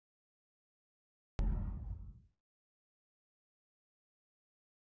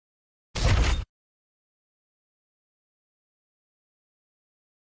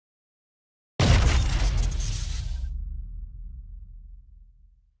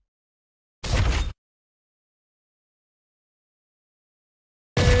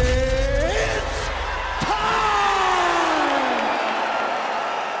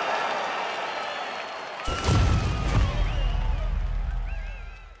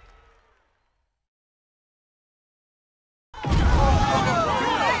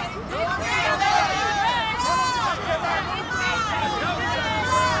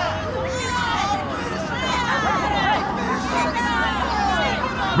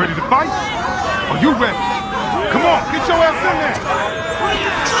Ready to fight? Are you ready? Come on, get your ass in there!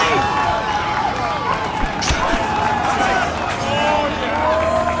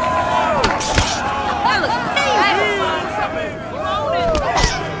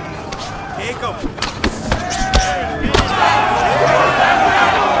 Here you go.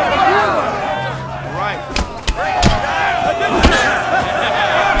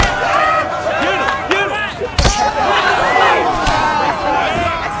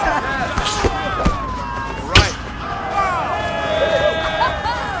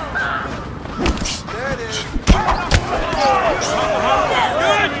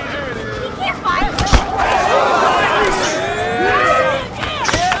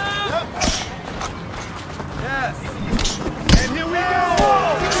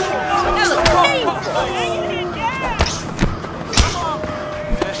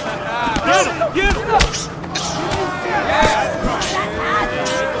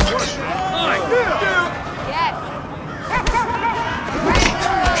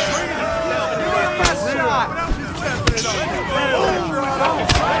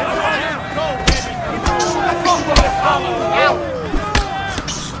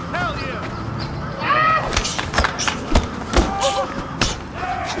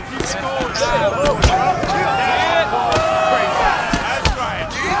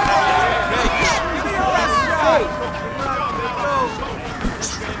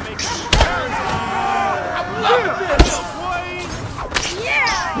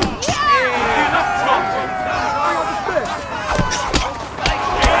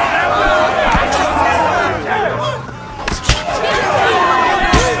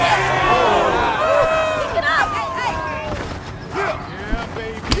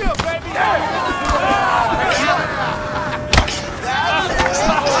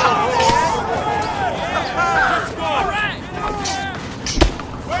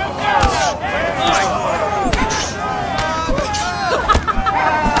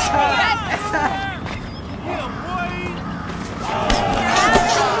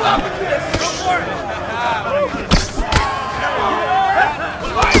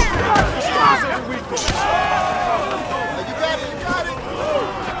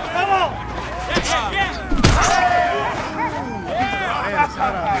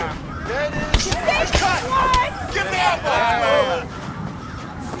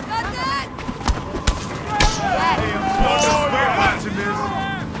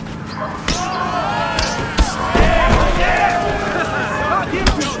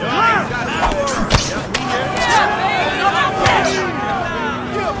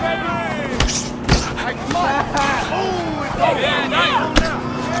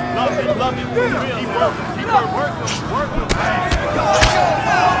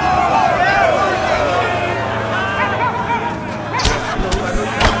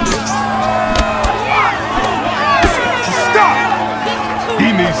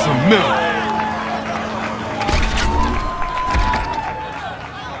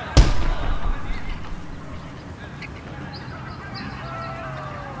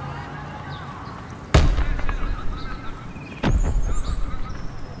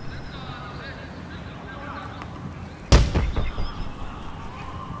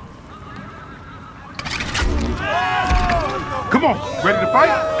 Come on, ready to fight?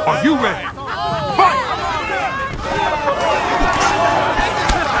 Are you ready? Fight!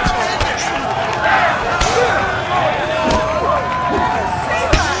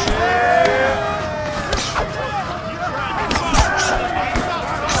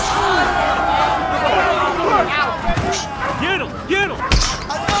 Get him! Get him!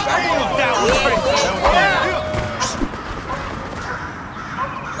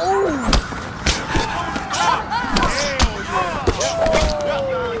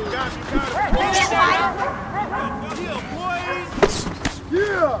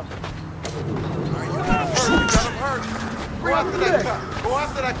 Go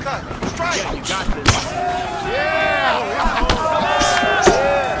after that cut. Strike. Yeah, you got this. Yeah.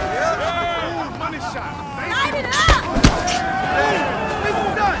 Ooh, money shot. Light it up. This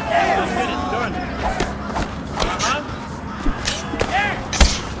is done. Get it done.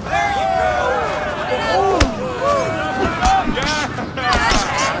 There you go.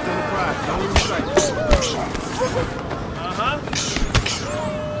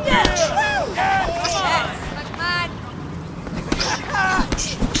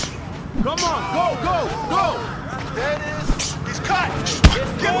 Come on, go! There it is. He's cut.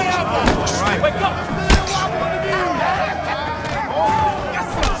 Give me that one. All right. Wake up.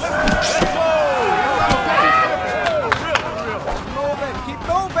 Keep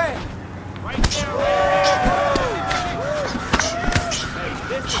moving. Right there. Hey,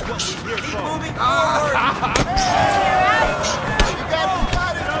 this This is what we're here Keep for. moving forward. You got it.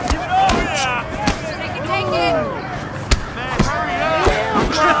 Give it over here. Take it. Man, hurry up.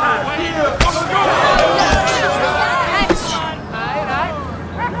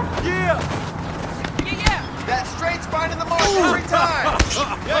 Yeah. That straight spine in the mark every time.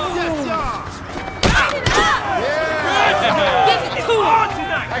 Yes, yeah. Give it to him. On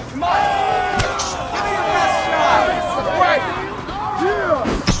tonight. Hey, come on. Give me your best shot. Right. Yeah.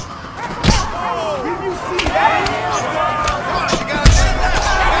 Did you see that? Come on, you gotta take that.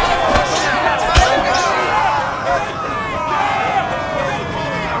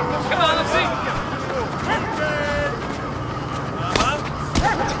 Come on, let's see.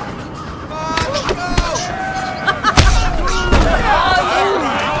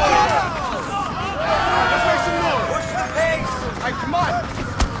 Come on!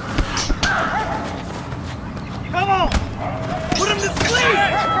 Come on. Put him to sleep.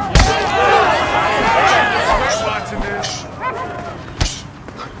 Watching this.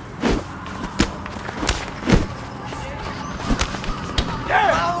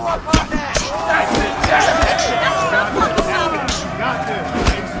 Follow up on that! Got this.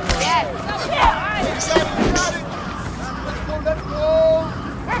 Yes. Let's go!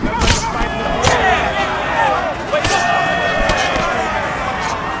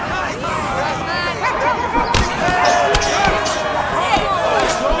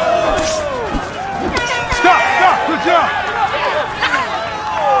 Stop! Good job!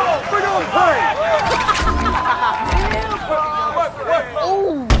 Bring on play!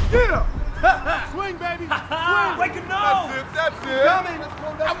 Yeah! Swing, baby. Swing. Break your nose. That's it! Coming!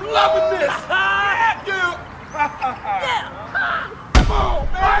 I'm loving this! Yeah! Come on,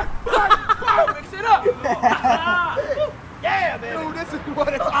 man! Mix it up! Yeah, baby. Dude, this is what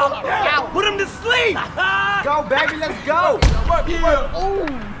it's all about! Put him to sleep. Go, baby, let's go! Yeah! Ooh!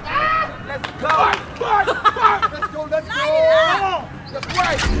 Let's go! Let's go, let's go! Come on. That's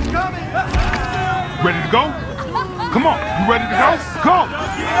right! Coming! Ready to go? Come on, you ready to go? Go!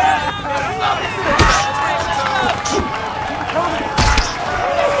 Yeah! I love it!